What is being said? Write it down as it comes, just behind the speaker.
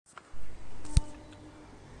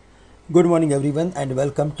Good morning, everyone, and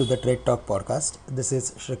welcome to the Trade Talk podcast. This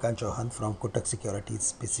is Shrikant Chouhan from Kotak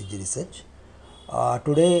Securities PCG Research.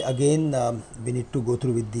 Today, again, we need to go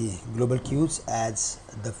through with the global cues as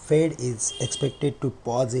the Fed is expected to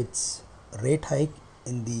pause its rate hike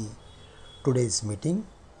in the today's meeting,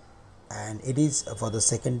 and it is for the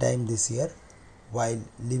second time this year, while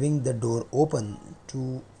leaving the door open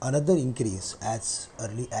to another increase as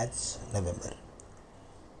early as November.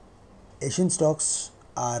 Asian stocks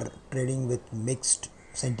are trading with mixed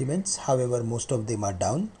sentiments, however, most of them are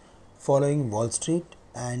down following Wall Street,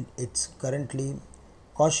 and it's currently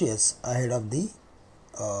cautious ahead of the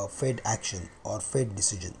Fed action or Fed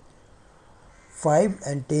decision. 5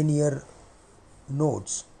 and 10-year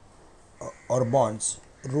notes or bonds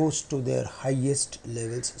rose to their highest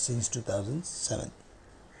levels since 2007.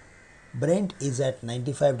 Brent is at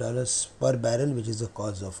 $95 per barrel, which is a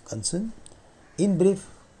cause of concern. In brief,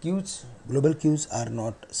 global cues are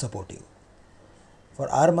not supportive. For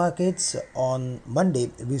our markets, on Monday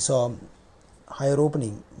we saw higher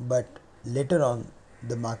opening, but later on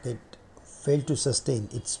the market failed to sustain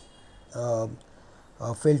uh,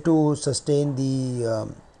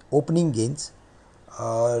 the opening gains.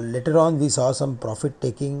 Later on, we saw some profit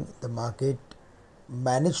taking. The market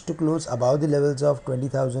managed to close above the levels of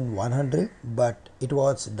 20,100, but it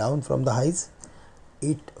was down from the highs.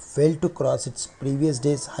 It failed to cross its previous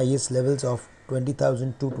day's highest levels of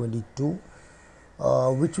 20,222,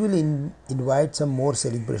 which will invite some more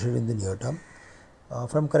selling pressure in the near term.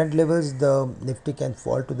 From current levels, the Nifty can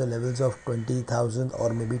fall to the levels of 20,000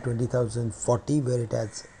 or maybe 20,040, where it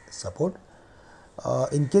has support.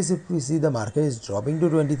 In case if we see the market is dropping to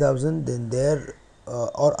 20,000, then there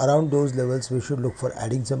or around those levels we should look for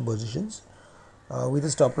adding some positions with a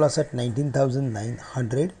stop loss at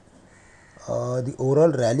 19,900. The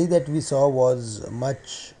overall rally that we saw was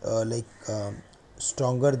much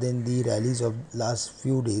stronger than the rallies of last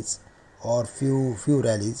few days or few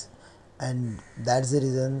rallies, and that's the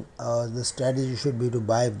reason the strategy should be to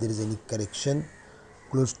buy if there is any correction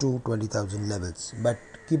close to 20,000 levels, but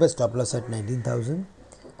keep a stop loss at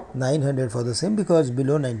 19,900 for the same, because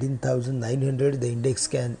below 19,900 the index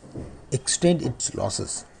can extend its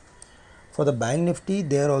losses. For the bank Nifty,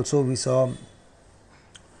 there also we saw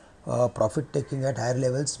profit taking at higher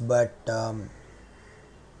levels, but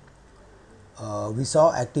we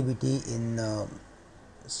saw activity in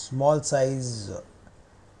small size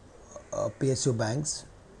PSU banks,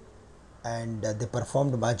 and they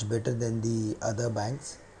performed much better than the other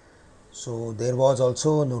banks. So there was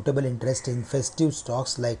also notable interest in festive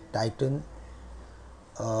stocks like Titan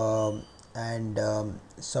and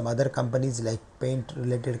some other companies like paint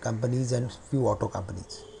related companies and few auto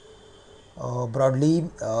companies. Broadly,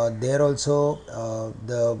 there also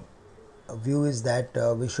the view is that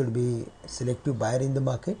we should be selective buyer in the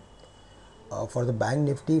market. For the bank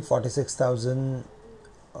Nifty,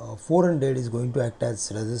 46,400 is going to act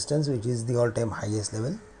as resistance, which is the all-time highest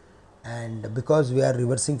level. And because we are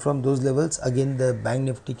reversing from those levels, again the bank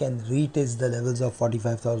Nifty can retest the levels of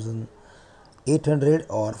 45,800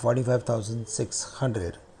 or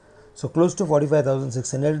 45,600. So close to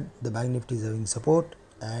 45,600, the bank Nifty is having support,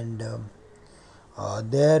 and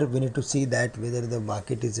there we need to see that whether the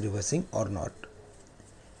market is reversing or not.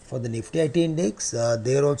 For the Nifty IT Index,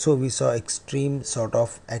 there also we saw extreme sort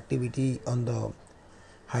of activity on the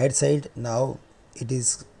higher side. Now it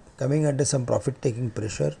is coming under some profit taking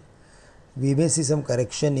pressure. We may see some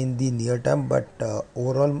correction in the near term, but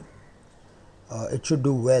overall it should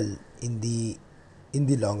do well in the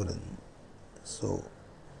long run. So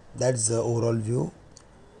that's the overall view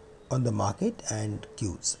on the market and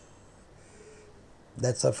cues.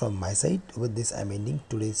 That's all from my side. With this, I'm ending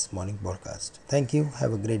today's morning broadcast. Thank you.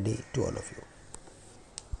 Have a great day to all of you.